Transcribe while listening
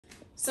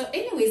So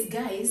anyways,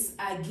 guys,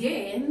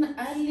 again,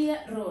 earlier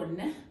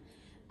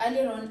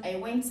on I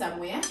went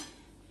somewhere.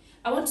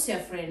 I went to see a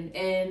friend,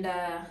 and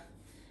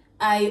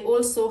I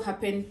also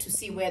happened to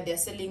see where they're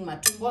selling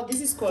matumbo.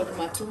 This is called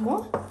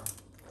matumbo.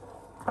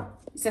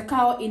 It's a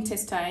cow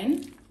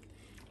intestine.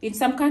 In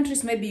some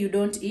countries, maybe you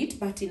don't eat,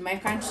 but in my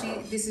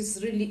country, this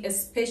is really a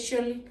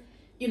special,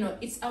 you know,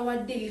 it's our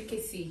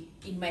delicacy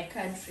in my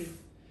country.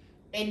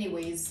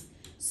 Anyways,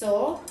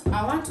 so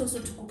I want also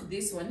to cook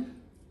this one.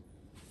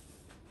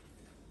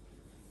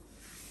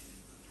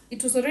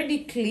 It was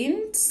already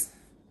cleaned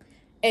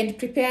and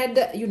prepared,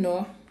 you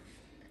know,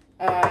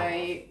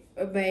 by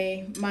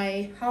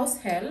my house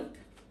help,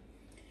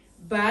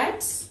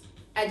 but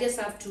I just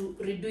have to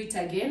redo it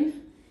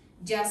again,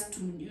 just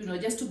to, you know,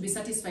 just to be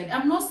satisfied.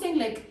 I'm not saying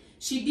like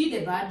she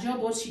did a bad job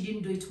or she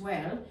didn't do it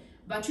well,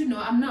 but you know,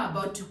 I'm not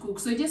about to cook,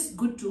 so it's just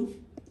good to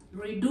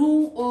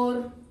redo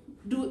or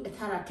do a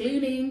thorough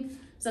cleaning.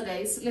 So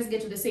guys, let's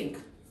get to the sink.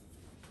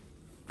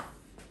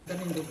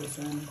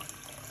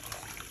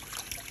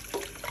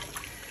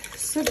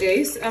 So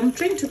guys, I'm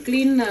trying to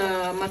clean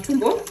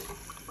matumbo.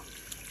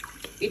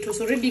 It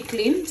was already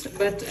cleaned,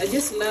 but I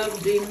just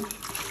love doing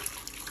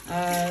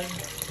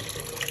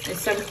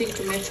something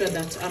to make sure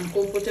that I'm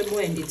comfortable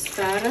and it's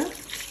thorough.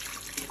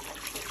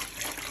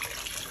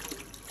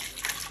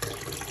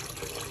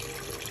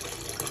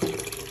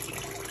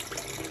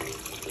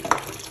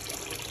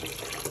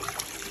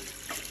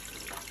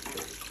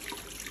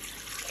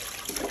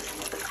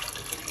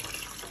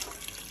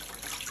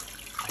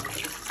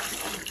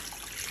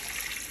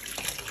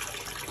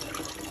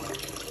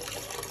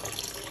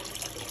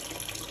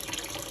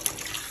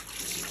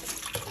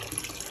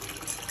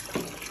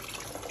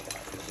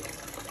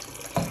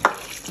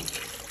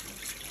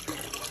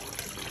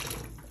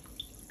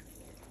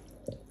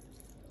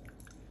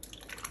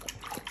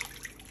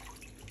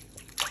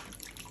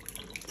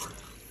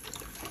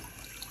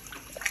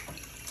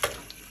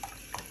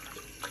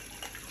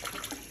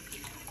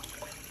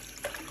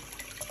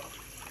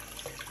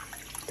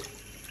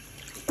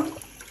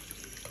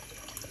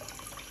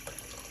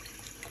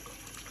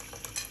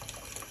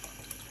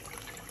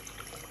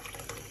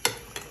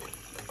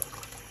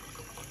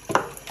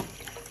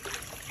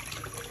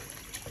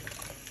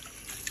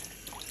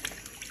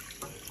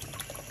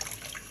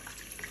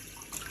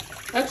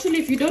 Actually,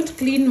 if you don't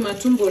clean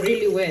matumbo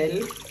really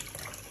well,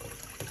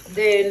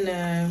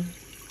 then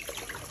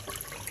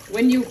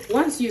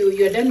once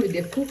you're done with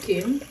the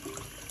cooking,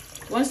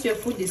 once your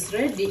food is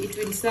ready, it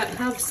will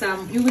have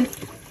some, you will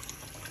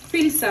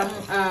feel some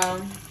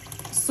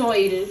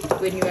soil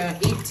when you are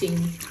eating.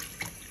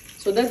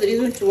 So that's the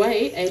reason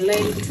why I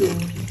like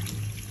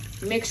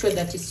to make sure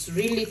that it's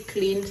really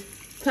cleaned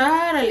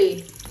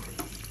thoroughly.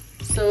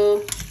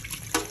 So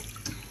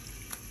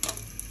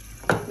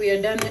we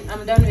are done.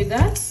 I'm done with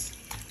that.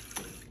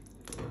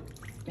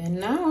 And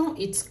now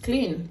it's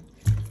clean.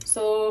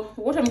 So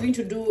what I'm going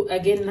to do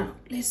again now,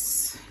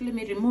 let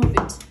me remove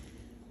it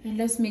and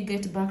let me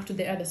get back to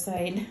the other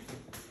side.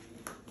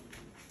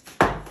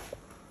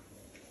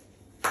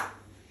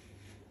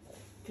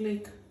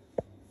 Click.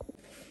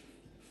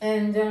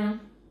 And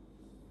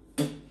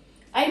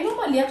I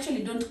normally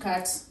actually don't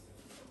cut,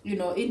 you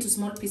know, into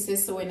small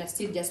pieces. So when I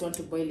still just want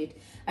to boil it,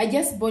 I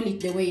just boil it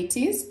the way it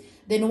is.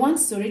 Then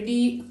once it's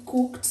already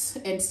cooked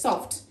and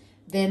soft,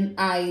 then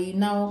I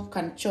now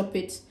can chop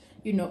it,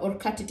 you know, or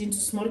cut it into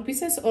small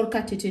pieces or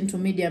cut it into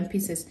medium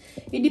pieces.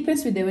 It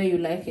depends with the way you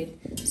like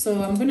it.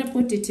 So I'm gonna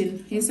put it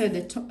inside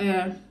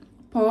the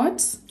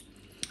pot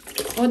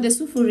or the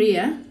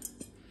sufuria.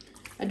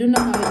 I don't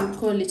know how you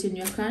call it in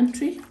your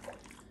country.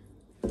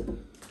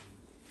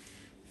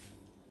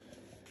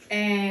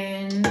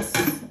 And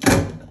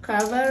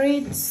cover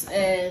it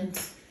and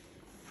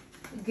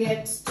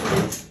get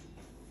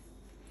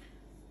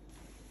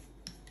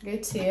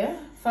here.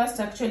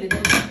 First, actually,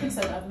 there's things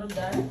that I've not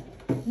done.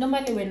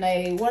 Normally, when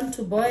I want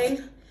to boil,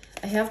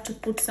 I have to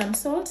put some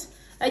salt.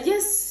 I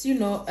just, you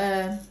know,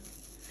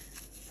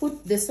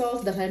 put the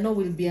salt that I know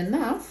will be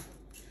enough,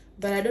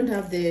 but I don't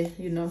have the,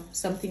 you know,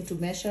 something to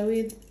measure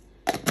with.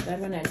 That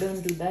one, I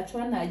don't do that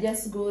one. I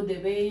just go the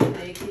way,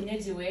 the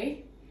Kenyaji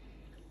way.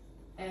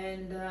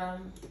 And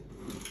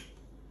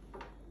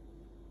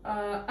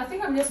I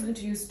think I'm just going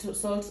to use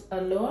salt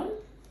alone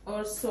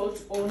or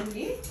salt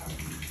only.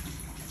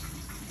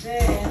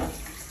 Then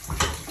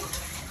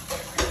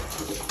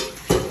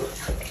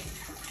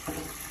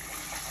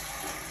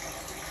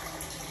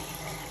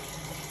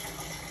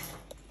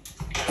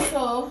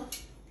so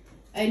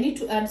I need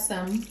to add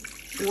some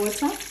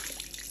water,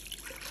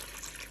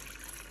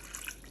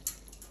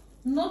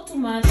 not too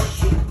much,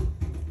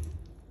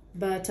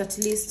 but at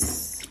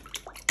least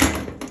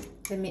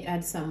let me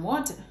add some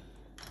water.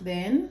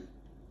 Then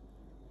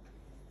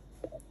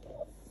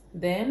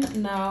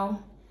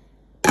now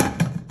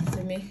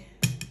let me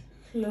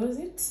close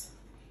it.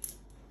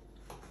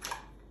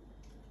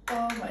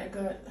 Oh my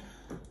god,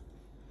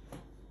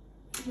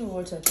 no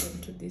water came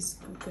to this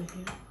cooker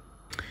here.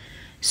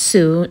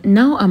 So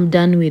now I'm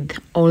done with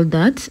all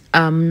that.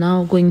 I'm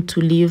now going to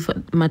leave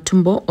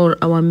matumbo or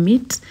our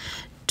meat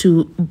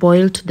to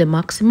boil to the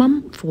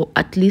maximum for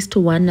at least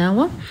 1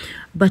 hour.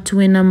 But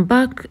when I'm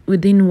back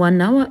within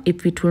 1 hour,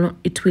 if it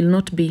will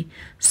not be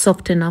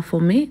soft enough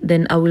for me,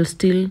 then I will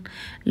still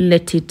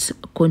let it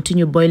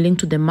continue boiling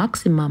to the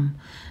maximum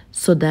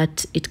so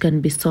that it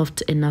can be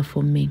soft enough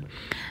for me.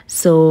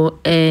 So,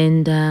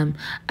 and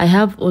I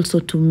have also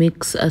to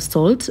mix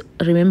salt.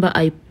 Remember,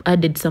 I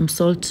added some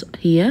salt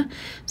here,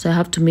 so I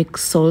have to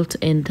mix salt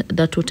and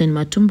that water in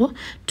matumbo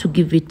to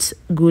give it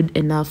good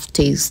enough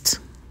taste.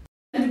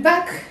 And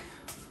back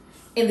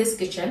in this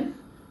kitchen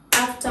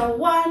after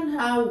 1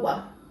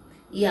 hour.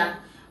 Yeah,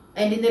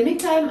 and in the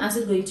meantime, I'm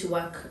still going to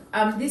work.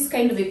 I'm this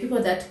kind of a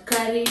people that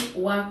carry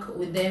work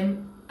with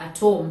them at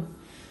home,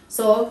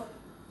 so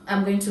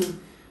I'm going to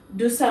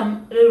do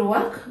some little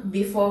work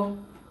before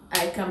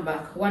I come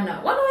back. 1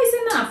 hour. 1 hour is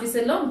enough. It's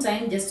a long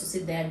time just to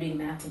sit there doing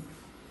nothing.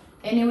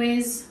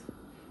 Anyways,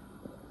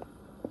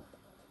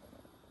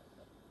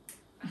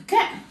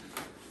 okay.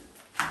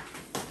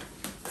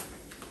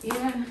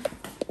 Yeah.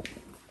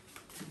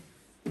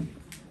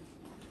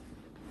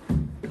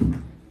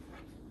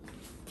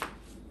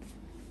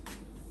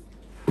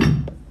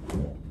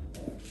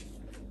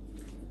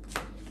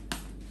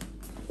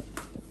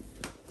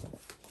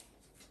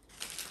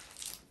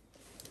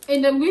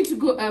 And I'm going to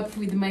go up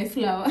with my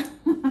flour.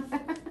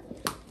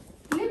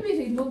 Let me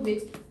remove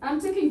it.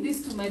 I'm taking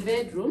this to my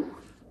bedroom.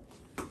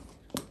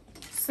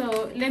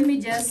 So let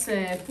me just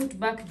put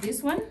back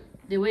this one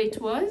the way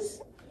it was.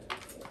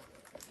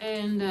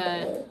 And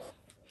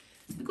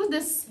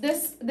because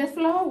the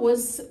flour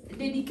was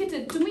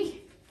dedicated to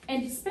me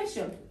and it's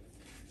special.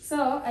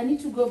 So I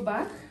need to go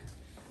back.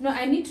 No,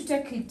 I need to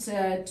take it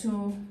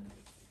to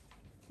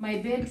my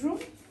bedroom.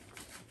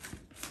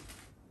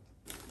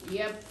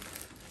 Yep.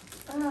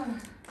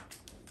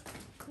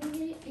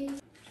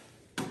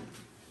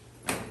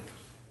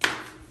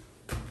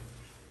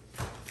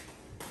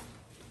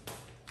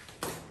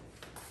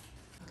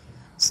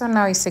 So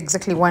now it's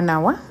exactly 1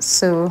 hour,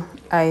 so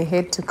I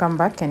had to come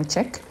back and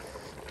check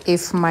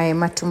if my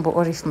matumbo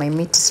or if my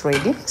meat is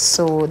ready,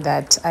 so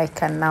that I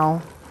can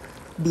now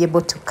be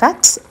able to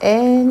cut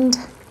and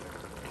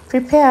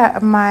prepare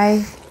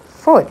my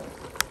food.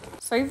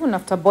 So even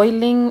after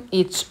boiling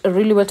it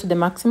really well to the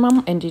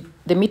maximum and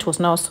the meat was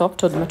now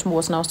soft, or the matumbo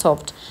was now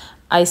soft,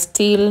 I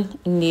still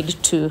need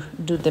to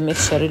do the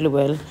mixture really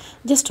well,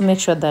 just to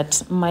make sure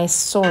that my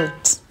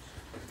salt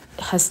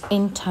has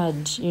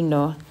entered, you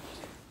know,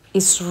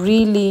 it's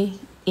really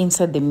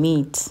inside the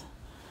meat.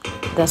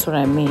 That's what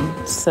I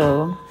mean.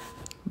 So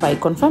by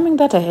confirming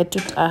that, I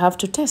have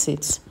to test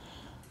it.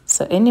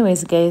 So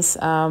anyways, guys,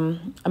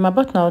 I'm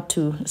about now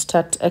to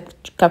start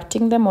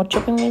cutting them or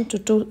chopping them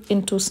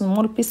into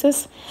small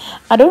pieces.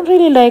 I don't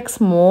really like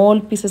small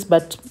pieces,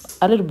 but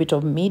a little bit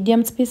of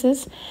medium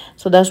pieces.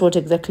 So that's what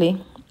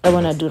exactly I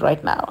want to do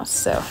right now.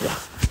 So yeah,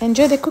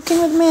 enjoy the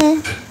cooking with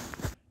me.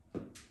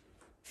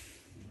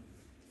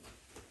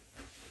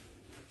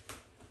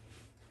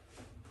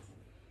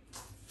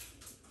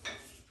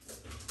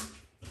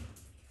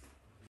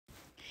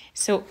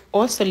 So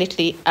also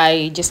lately,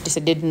 I just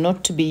decided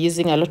not to be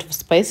using a lot of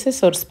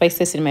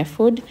spices in my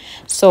food.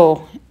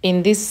 So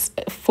in this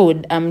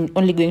food, I'm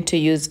only going to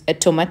use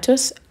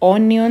tomatoes,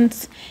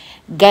 onions,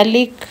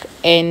 garlic,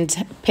 and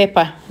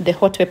pepper, the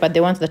hot pepper,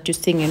 the ones that you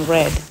see in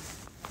red.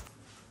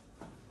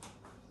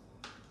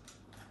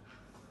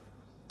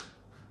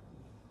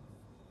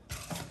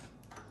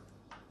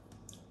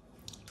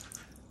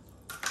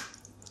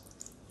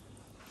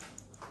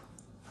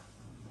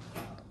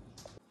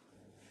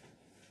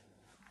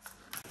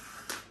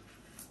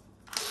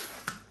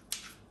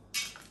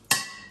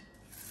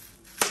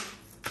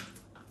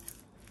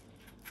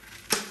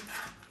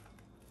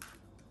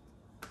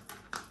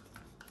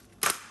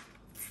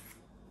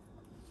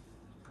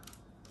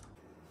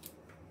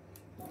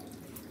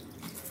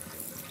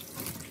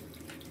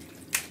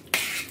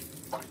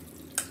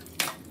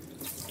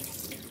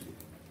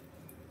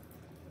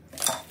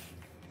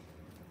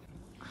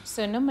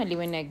 So normally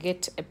when I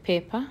get a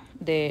pepper,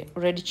 the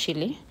red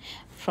chili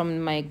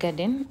from my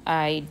garden,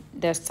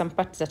 there's some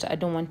parts that I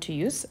don't want to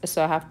use,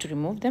 so I have to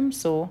remove them.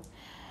 So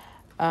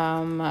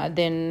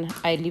then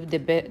I leave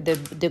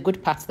the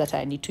good parts that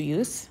I need to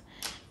use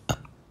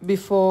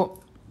before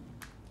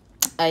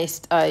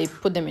I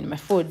put them in my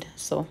food.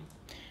 So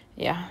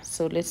yeah,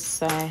 so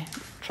let's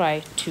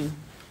try to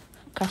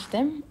cut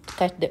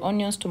the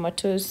onions,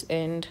 tomatoes,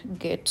 and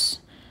get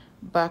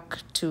back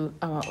to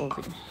our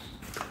oven.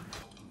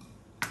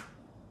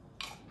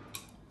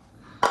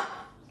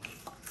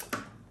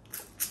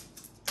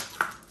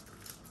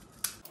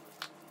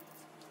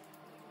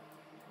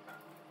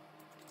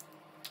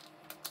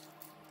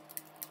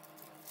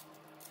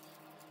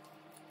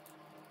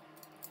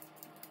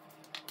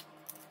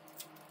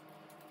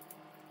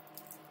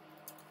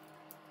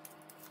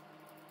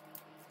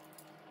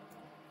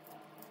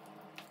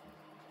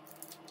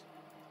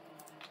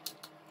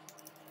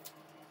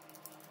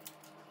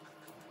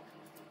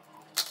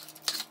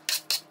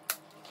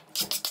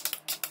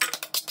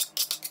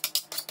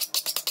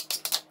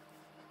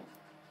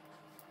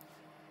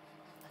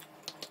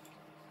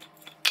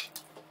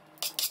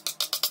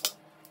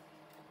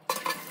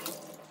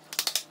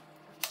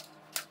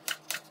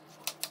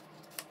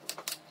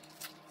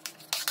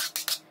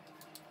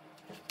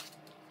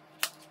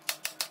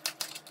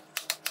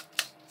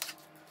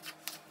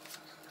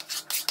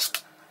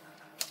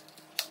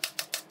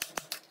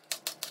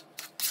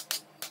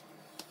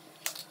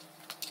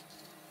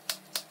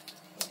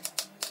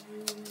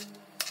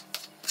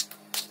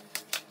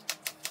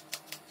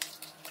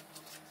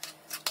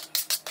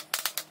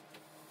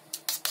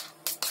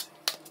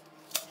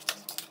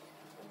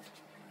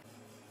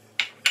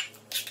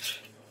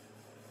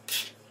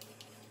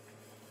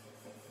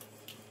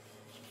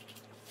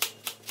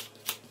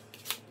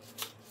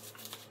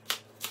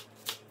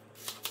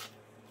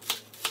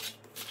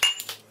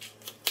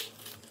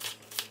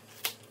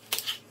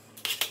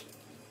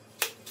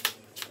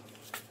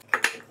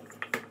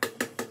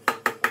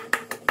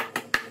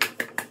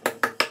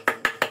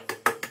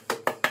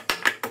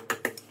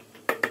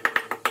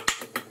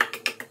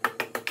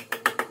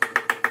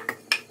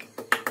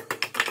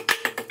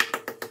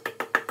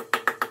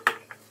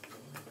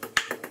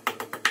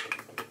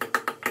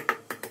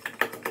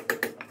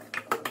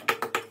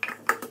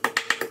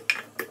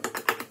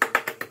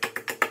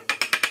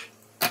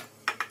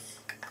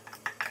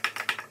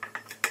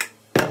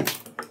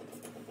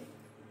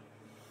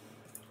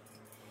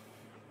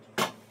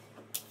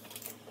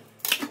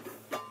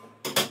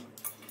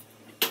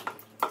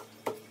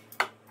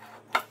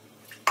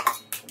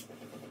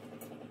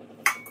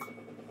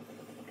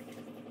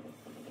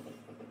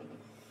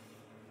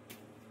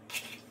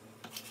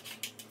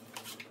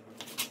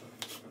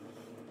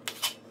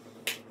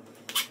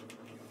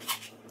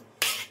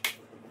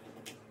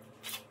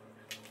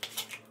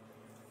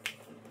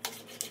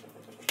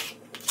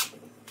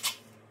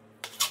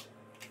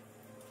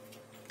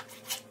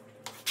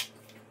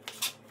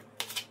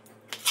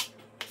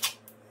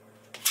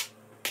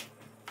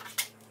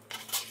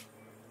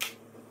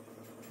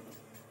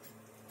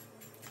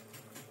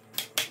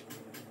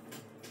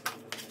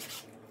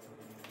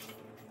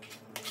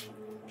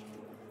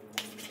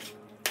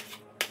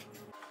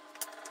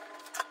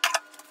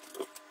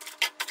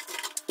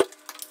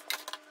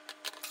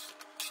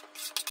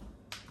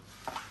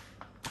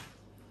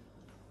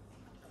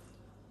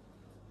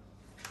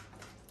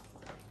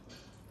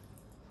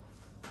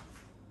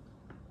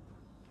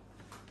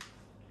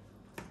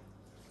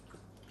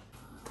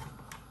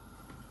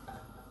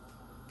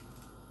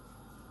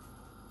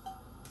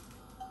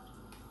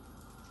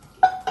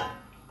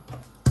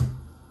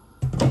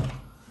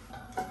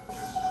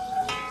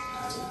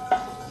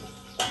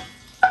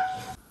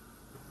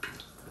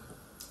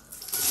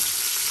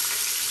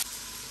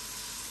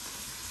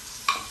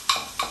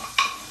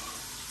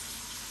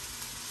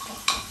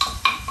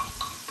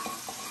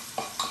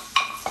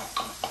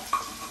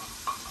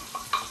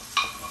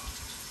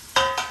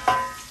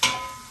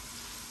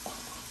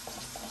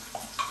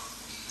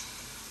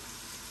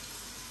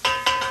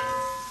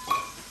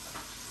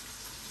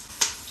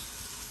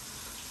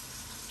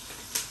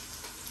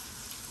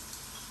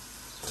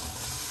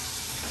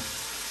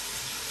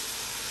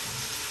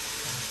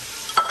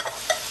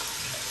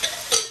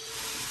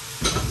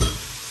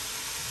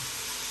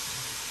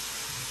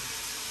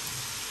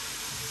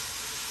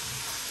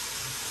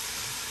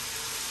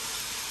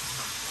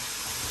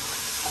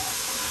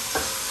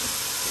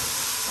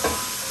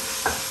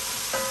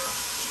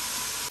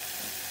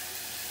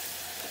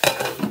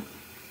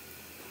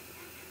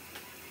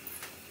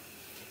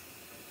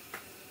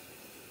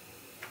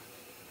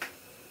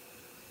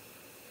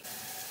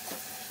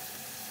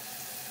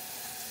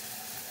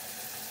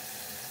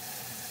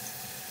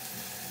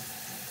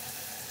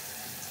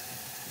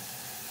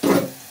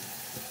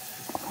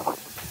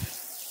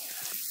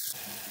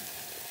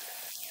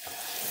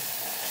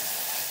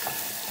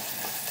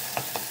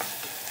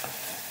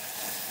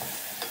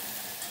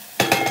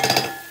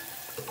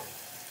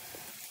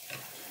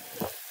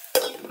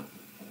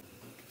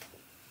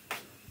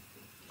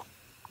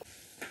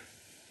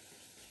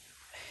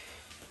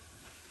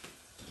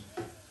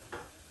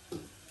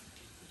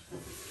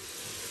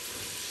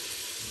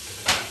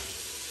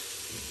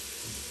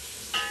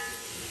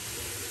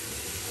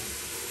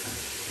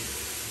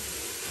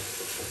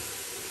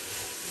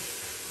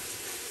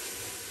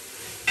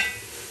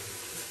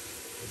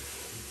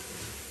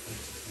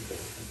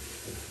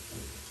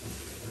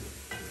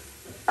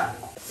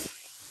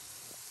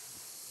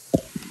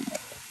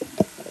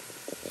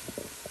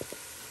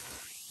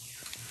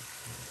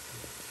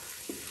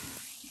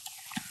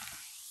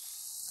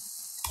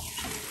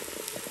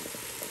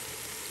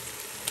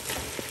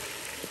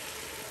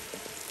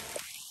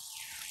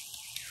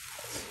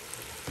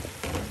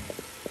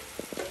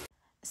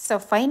 So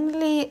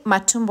finally,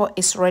 matumbo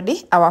is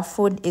ready. Our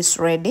food is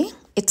ready.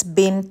 It's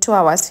been 2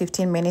 hours,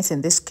 15 minutes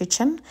in this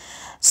kitchen.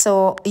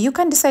 So you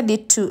can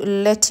decide to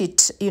let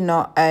it,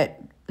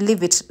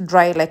 leave it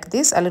dry like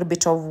this, a little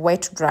bit of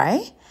wet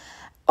dry.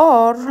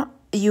 Or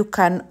you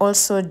can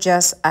also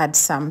just add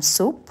some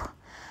soup,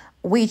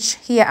 which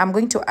here I'm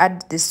going to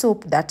add the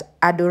soup that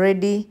I'd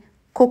already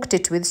cooked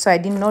it with, so I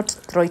did not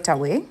throw it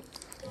away.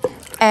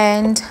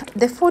 And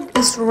the food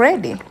is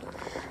ready.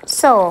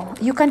 So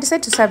you can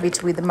decide to serve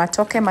it with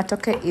matoke.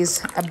 Matoke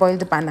is a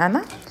boiled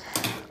banana.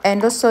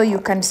 And also you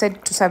can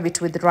decide to serve it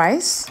with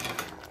rice,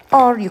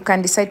 or you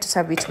can decide to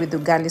serve it with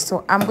ugali.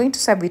 So I'm going to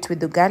serve it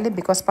with ugali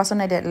because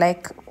personally I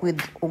like with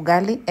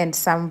ugali and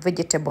some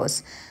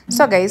vegetables.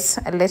 So guys,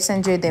 let's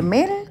enjoy the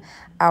meal.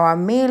 Our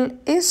meal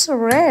is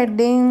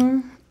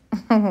ready.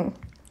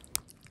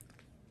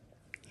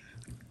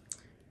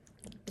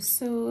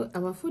 So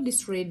our food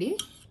is ready.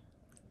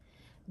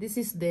 This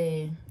is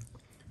the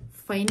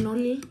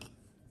final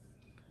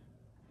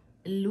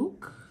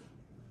look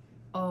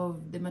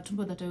of the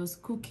matumbo that I was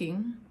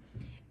cooking.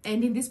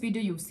 And in this video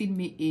you've seen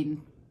me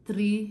in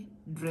 3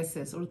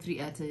 dresses or 3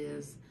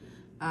 attires,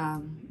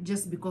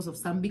 just because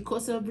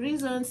of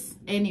reasons.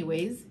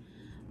 Anyways,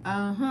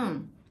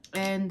 and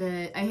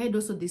I had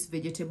also this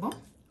vegetable.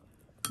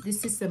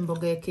 This is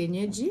mboga ya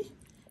kienyeji.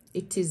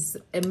 It is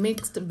a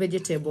mixed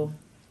vegetable.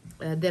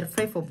 There are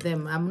 5 of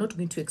them. I'm not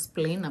going to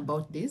explain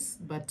about this,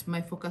 but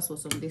my focus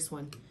was on this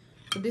one.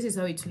 So this is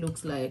how it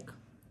looks like.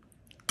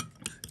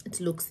 It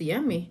looks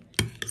yummy.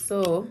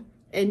 So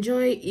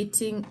enjoy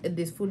eating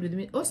this food with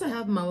me. Also I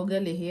have my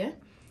ugali here.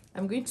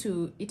 I'm going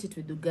to eat it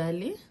with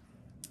ugali.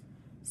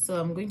 So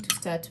I'm going to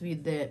start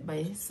with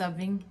by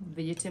serving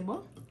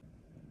vegetable.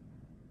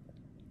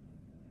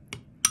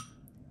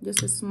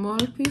 Just a small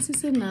piece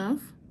is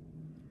enough,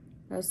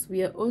 as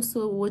we are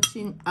also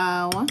watching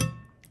our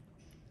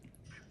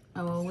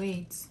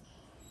weight.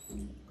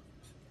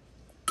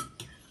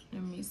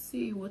 Let me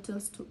see what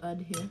else to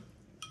add here.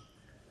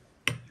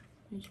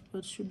 Which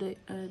part should I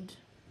add?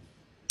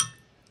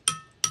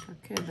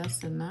 Okay,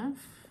 that's enough.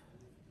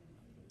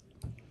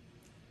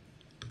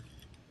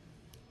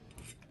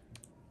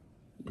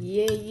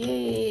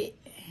 Yay.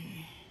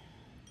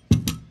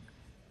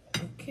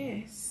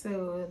 Okay,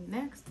 so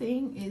next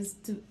thing is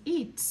to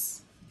eat.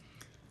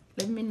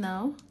 Let me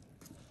know.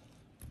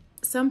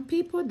 Some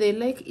people, they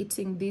like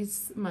eating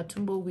this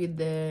matumbo with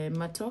the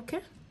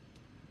matoke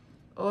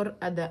or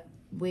other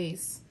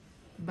ways,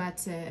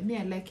 but me,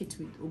 I like it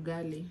with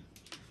ugali.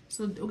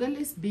 So the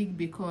ugali is big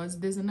because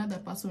there's another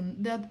person.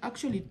 There are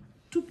actually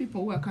 2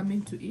 people who are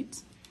coming to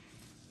eat,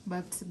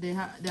 but they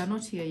are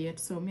not here yet.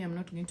 So me, I'm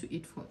not going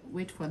to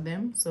wait for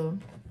them. So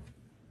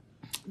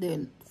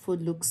the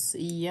food looks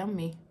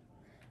yummy.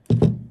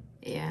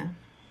 Yeah.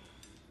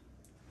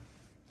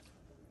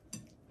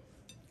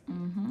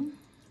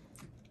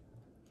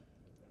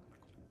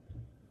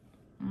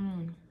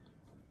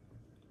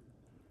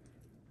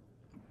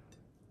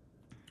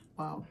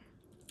 Wow,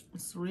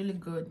 it's really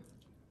good.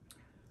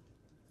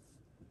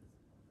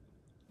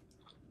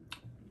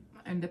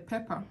 And the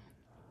pepper.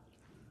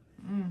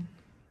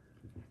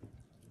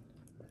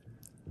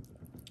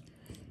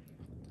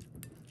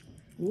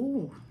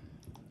 Ooh.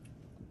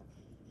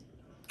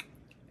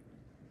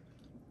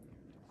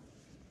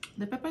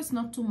 The pepper is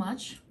not too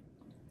much.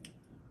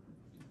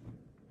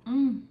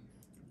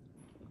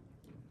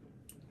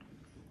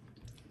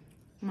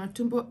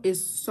 Matumbo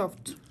is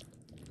soft.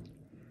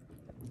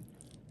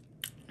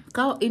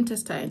 Cow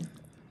intestine.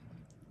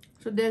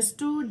 So there's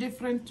 2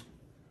 different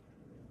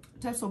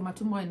types of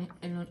matumbo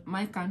in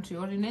my country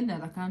or in any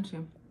other country.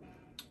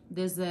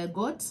 There's a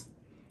goat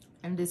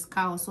and there's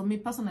cow. So me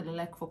personally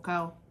like for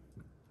cow.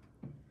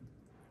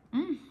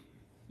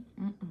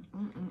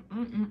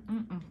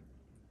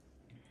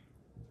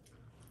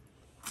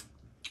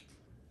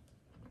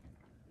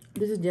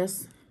 This is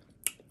just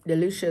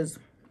delicious.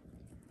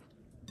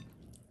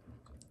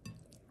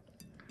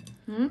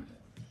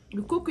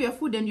 You cook your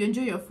food and you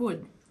enjoy your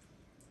food.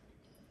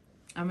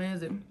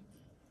 Amazing.